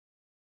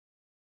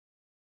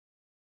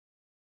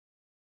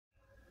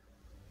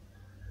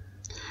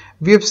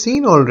We have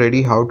seen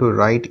already how to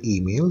write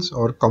emails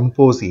or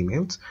compose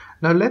emails.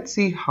 Now let's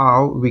see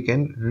how we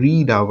can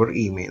read our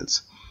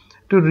emails.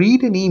 To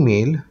read an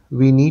email,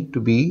 we need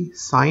to be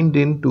signed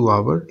in to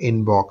our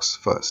inbox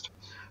first.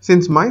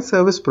 Since my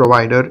service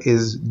provider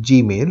is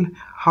Gmail,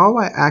 how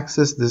I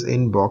access this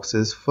inbox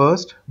is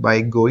first by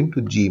going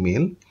to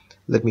Gmail.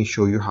 Let me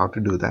show you how to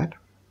do that.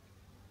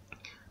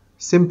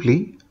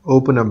 Simply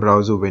open a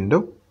browser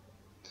window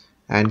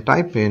and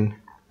type in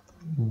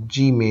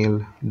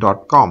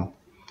gmail.com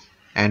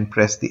and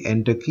press the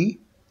enter key,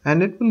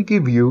 and it will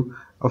give you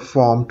a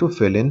form to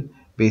fill in.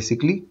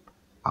 Basically,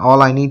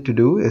 all I need to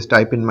do is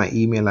type in my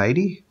email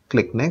ID,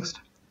 click next,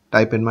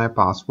 type in my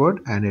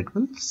password, and it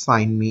will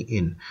sign me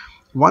in.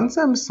 Once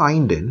I'm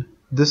signed in,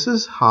 this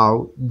is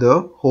how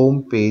the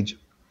home page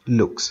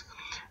looks.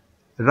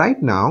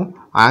 Right now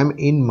I'm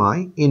in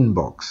my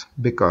inbox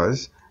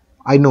because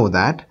I know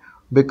that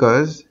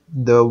because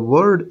the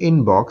word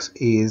inbox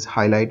is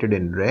highlighted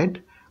in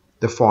red,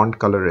 the font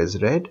color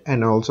is red,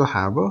 and I also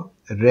have a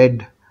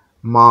red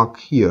mark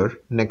here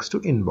next to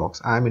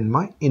inbox. I'm in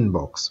my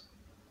inbox.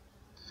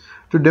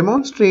 To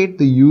demonstrate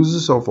the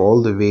uses of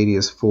all the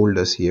various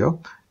folders here,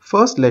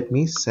 first let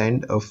me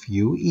send a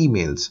few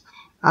emails.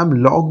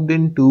 I'm logged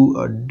into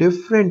a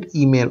different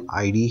email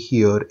ID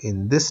here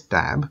in this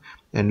tab,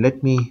 and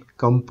let me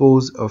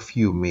compose a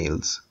few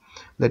mails.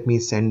 Let me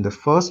send the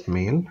first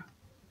mail.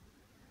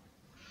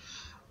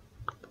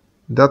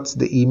 That's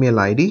the email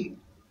ID,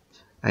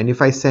 and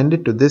if I send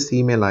it to this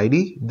email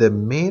ID, the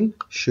mail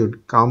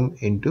should come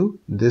into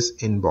this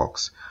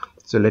inbox.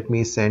 So let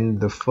me send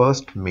the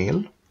first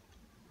mail.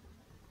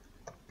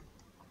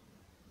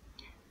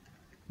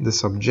 The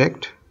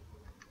subject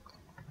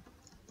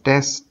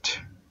test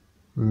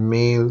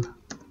mail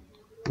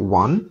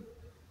 1,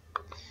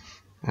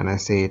 and I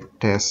say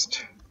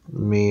test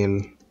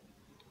mail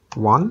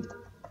 1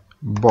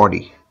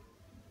 body.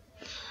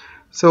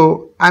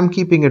 So I'm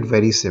keeping it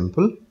very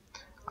simple.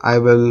 I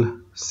will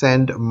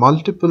send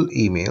multiple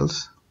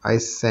emails. I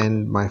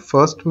send my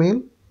first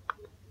mail.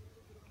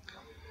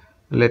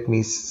 Let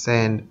me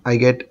send, I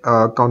get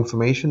a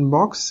confirmation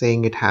box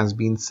saying it has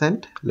been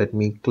sent. Let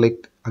me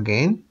click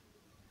again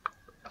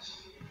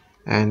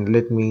and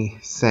let me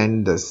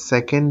send the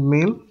second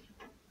mail.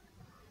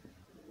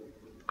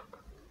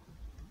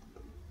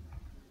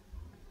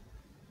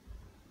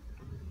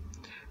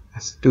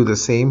 To the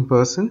same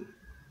person.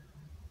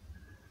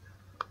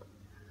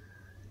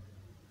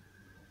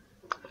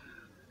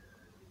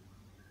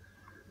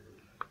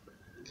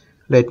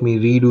 Let me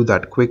redo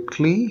that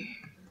quickly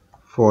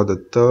for the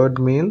third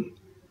mail.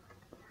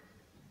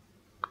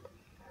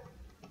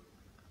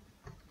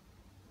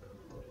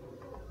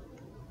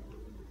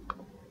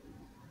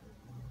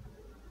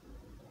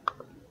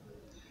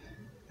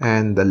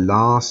 And the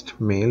last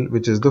mail,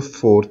 which is the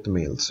fourth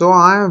mail. So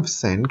I have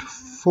sent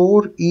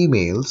 4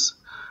 emails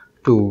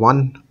to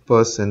one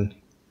person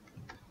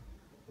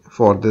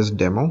for this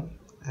demo,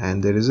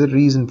 and there is a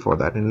reason for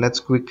that, and let's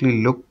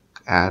quickly look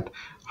at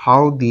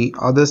how the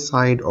other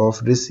side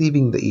of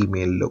receiving the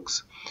email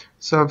looks.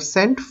 So I've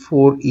sent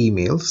 4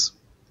 emails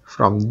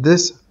from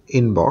this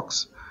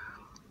inbox,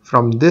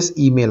 from this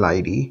email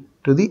ID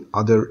to the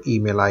other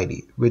email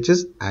ID, which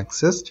is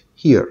accessed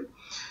here.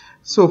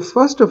 So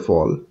first of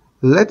all,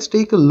 let's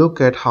take a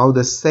look at how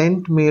the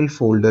sent mail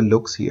folder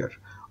looks here.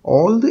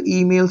 All the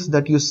emails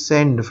that you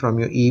send from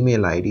your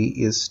email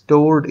ID is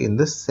stored in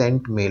the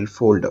sent mail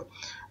folder.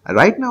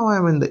 Right now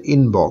I'm in the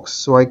inbox,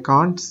 so I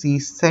can't see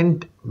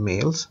sent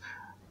mails.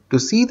 To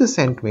see the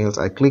sent mails,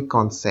 I click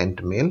on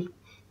sent mail,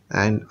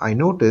 and I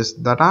notice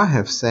that I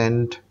have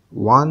sent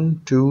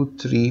 1, 2,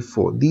 3,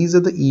 4. These are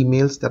the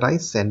emails that I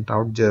sent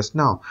out just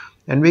now,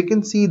 and we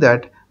can see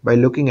that by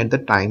looking at the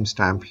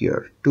timestamp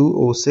here,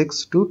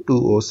 2:06 to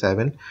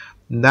 2:07,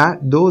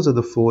 that those are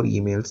the 4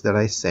 emails that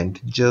I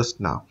sent just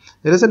now.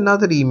 There is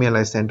another email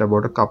I sent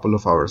about a couple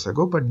of hours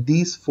ago, but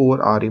these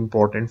 4 are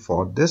important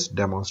for this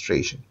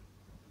demonstration.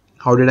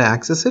 How did I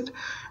access it?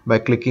 By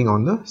clicking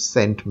on the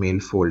sent mail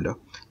folder.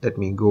 Let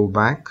me go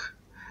back.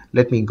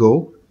 Let me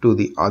go to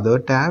the other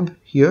tab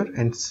here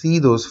and see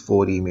those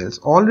 4 emails.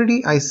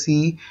 Already I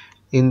see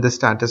in the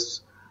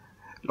status,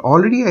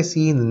 already I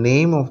see in the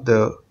name of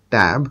the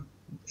tab,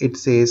 it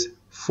says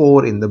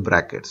 4 in the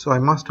bracket. So I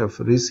must have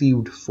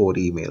received 4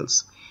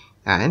 emails.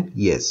 And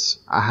yes,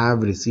 I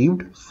have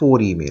received 4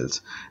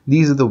 emails.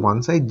 These are the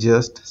ones I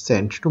just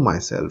sent to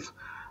myself.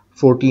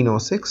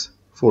 14:06,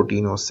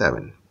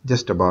 14:07,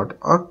 just about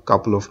a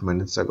couple of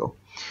minutes ago.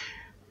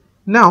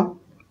 Now,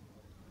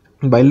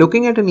 by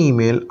looking at an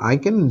email, I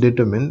can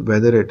determine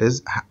whether it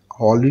is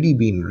already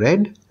been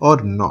read or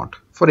not.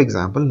 For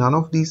example, none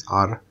of these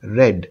are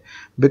read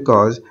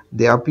because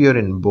they appear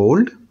in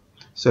bold.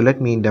 So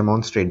let me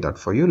demonstrate that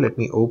for you. Let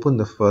me open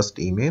the first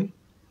email.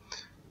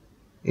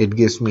 It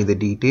gives me the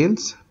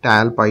details.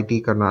 TALP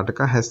IT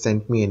Karnataka has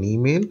sent me an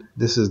email.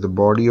 This is the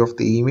body of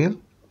the email,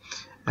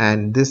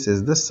 and this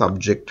is the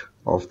subject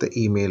of the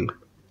email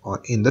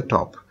in the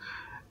top.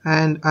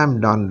 And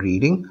I'm done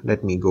reading.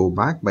 Let me go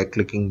back by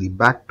clicking the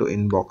back to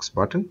inbox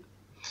button,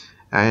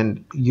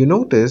 and you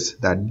notice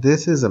that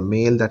this is a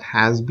mail that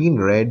has been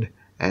read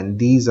and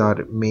these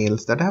are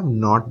mails that have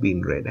not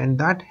been read, and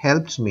that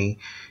helps me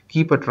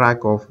keep a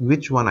track of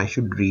which one I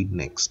should read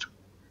next.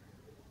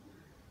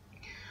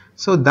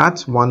 So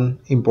that's one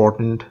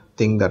important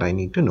thing that I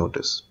need to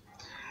notice.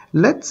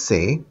 Let's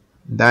say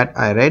that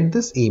I read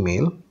this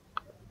email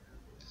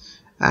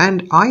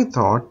and I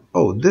thought,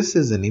 oh, this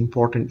is an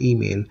important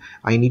email,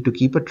 I need to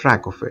keep a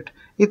track of it.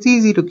 It's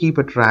easy to keep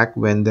a track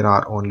when there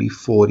are only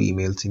 4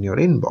 emails in your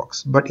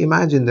inbox, but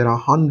imagine there are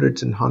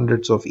hundreds and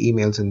hundreds of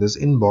emails in this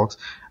inbox,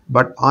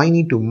 but I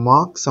need to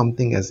mark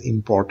something as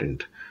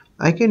important.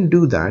 I can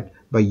do that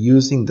by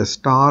using the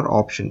star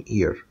option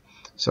here.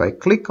 So I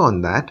click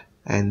on that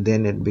and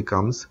then it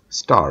becomes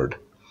starred.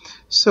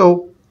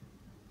 So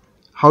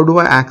how do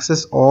I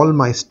access all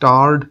my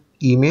starred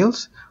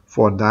emails?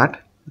 For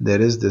that,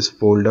 there is this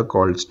folder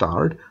called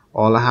starred.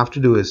 All I have to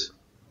do is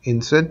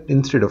instead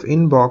of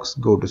inbox,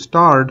 go to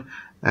starred,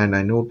 and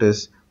I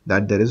notice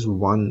that there is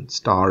one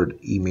starred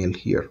email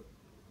here.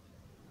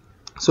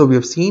 So we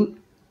have seen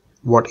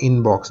what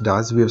inbox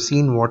does, we have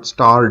seen what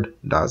starred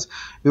does,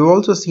 we've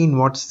also seen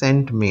what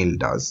sent mail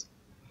does,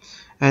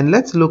 and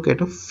let's look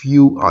at a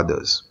few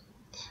others.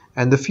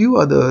 And the few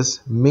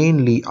others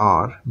mainly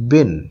are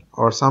bin,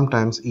 or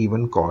sometimes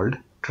even called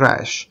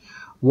trash.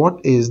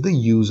 What is the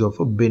use of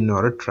a bin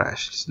or a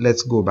trash?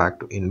 Let's go back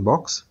to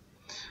inbox.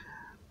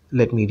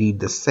 Let me read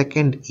the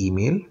second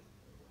email.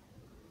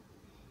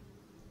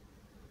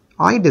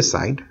 I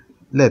decide,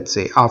 let's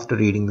say after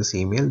reading this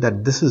email,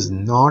 that this is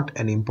not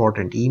an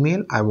important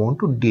email. I want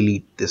to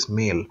delete this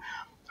mail.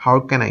 How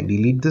can I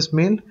delete this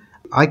mail?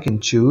 I can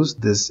choose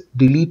this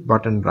delete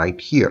button right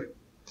here.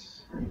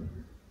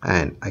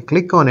 And I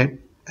click on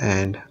it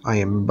and I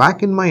am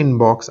back in my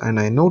inbox, and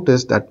I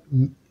notice that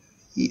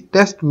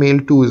test mail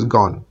 2 is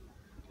gone.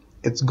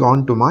 It's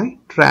gone to my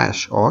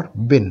trash or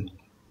bin.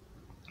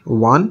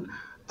 1,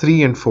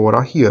 3 and 4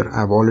 are here.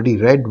 I've already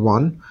read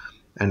 1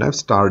 and I've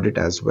starred it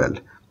as well.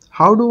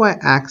 How do I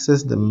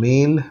access the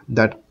mail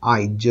that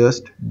I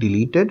just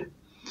deleted?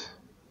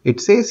 It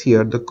says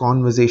here the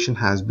conversation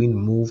has been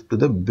moved to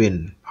the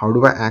bin. How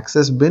do I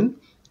access bin?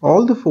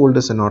 All the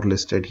folders are not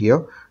listed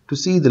here. To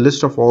see the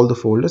list of all the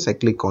folders, I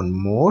click on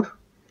more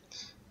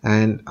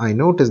and I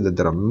notice that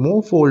there are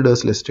more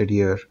folders listed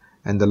here,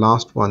 and the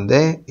last one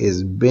there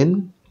is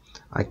bin.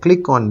 I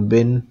click on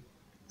bin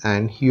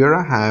and here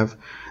I have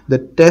the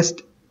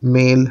test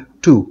mail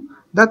 2.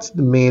 That's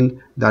the mail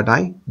that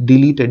I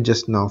deleted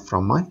just now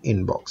from my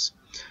inbox.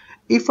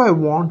 If I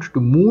want to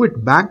move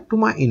it back to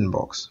my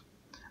inbox,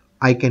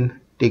 I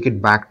can take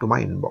it back to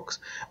my inbox.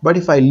 But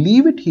if I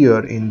leave it here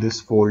in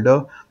this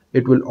folder,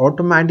 it will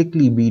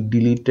automatically be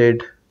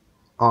deleted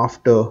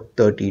after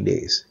 30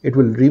 days. It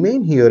will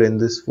remain here in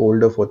this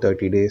folder for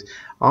 30 days.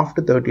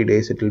 After 30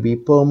 days, it will be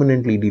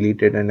permanently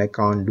deleted and I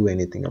can't do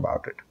anything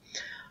about it.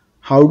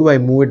 How do I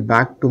move it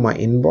back to my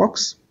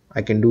inbox?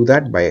 I can do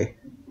that by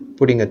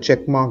putting a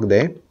check mark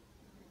there.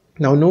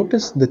 Now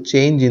notice the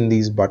change in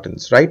these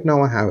buttons. Right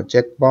now I have a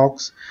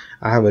checkbox,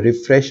 I have a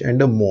refresh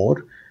and a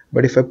more.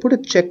 But if I put a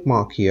check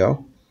mark here,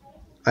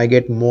 I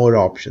get more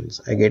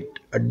options. I get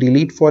a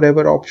delete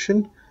forever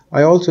option.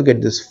 I also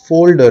get this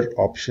folder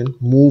option,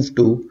 move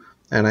to,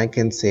 and I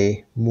can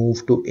say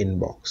move to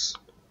inbox.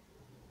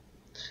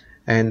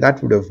 And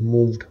that would have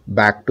moved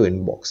back to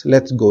inbox.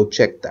 Let's go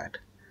check that.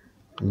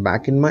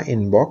 Back in my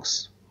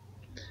inbox,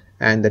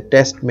 and the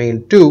test mail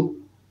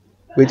 2,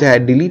 which I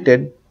had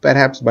deleted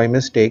perhaps by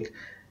mistake,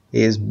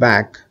 is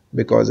back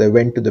because I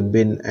went to the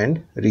bin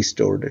and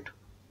restored it.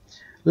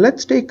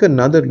 Let's take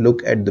another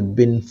look at the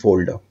bin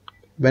folder.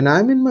 When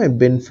I'm in my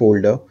bin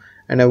folder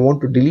and I want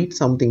to delete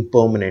something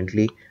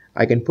permanently,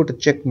 I can put a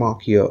check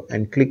mark here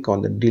and click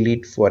on the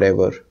delete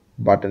forever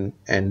button,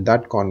 and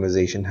that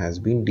conversation has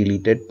been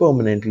deleted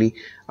permanently.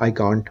 I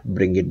can't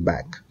bring it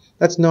back.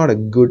 That's not a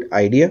good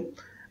idea.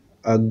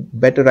 A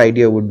better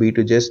idea would be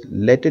to just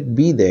let it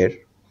be there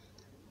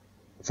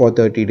for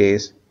 30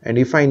 days, and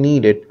if I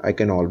need it, I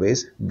can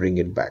always bring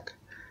it back.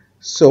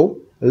 So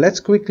let's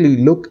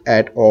quickly look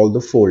at all the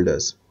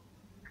folders.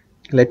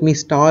 Let me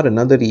star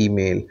another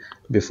email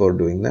before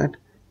doing that.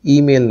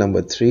 Email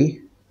number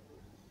 3.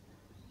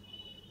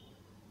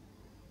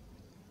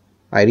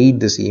 I read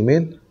this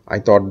email. I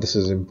thought this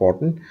is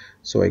important,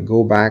 so I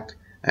go back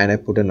and I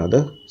put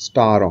another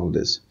star on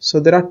this. So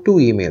there are 2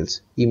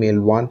 emails,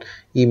 email 1,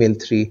 email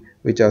 3,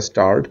 which are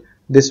starred.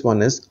 This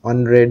one is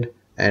unread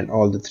and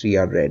all the 3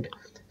 are read.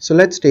 So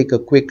let's take a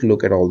quick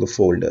look at all the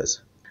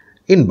folders.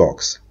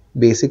 Inbox.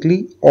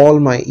 Basically all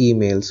my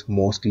emails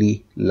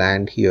mostly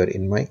land here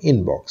in my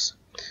inbox.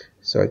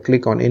 So I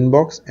click on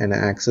inbox and I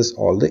access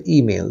all the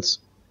emails.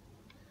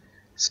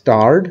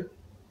 Starred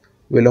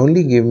will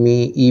only give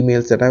me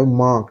emails that I've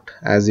marked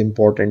as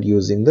important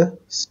using the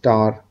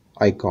star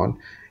icon.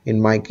 In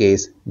my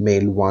case,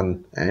 mail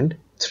 1 and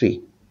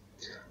 3.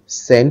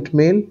 Sent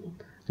mail,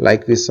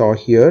 like we saw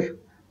here,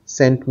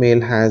 sent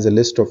mail has a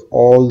list of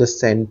all the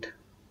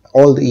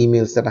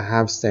emails that I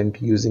have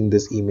sent using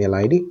this email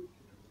ID.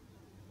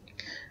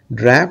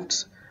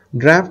 Drafts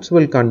Drafts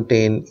will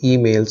contain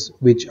emails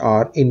which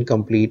are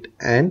incomplete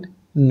and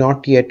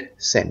not yet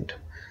sent.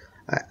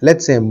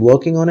 Let's say I'm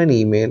working on an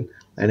email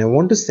and I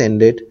want to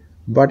send it,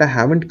 but I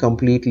haven't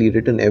completely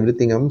written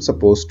everything I'm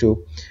supposed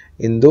to.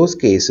 In those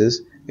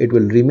cases, it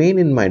will remain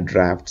in my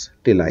drafts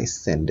till I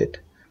send it.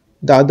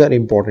 The other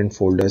important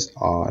folders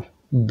are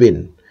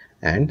bin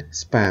and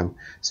spam.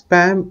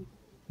 Spam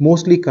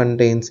mostly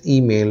contains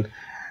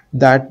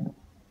that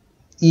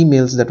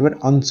emails that were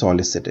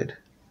unsolicited.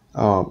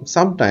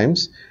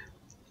 Sometimes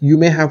you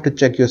may have to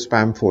check your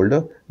spam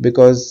folder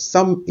because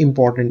some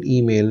important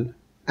email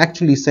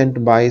actually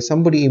sent by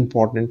somebody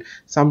important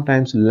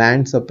sometimes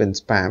lands up in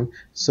spam,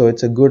 so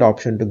it's a good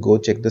option to go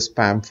check the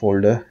spam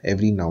folder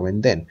every now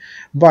and then.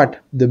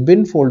 But the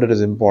bin folder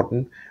is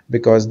important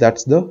because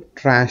that's the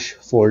trash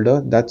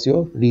folder, that's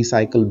your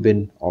recycle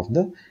bin of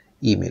the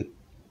email.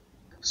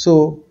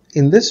 So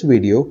in this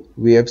video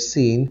we have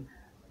seen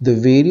the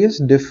various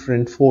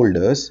different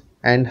folders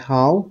and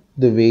how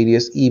the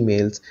various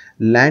emails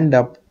land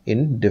up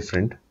in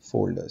different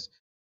folders.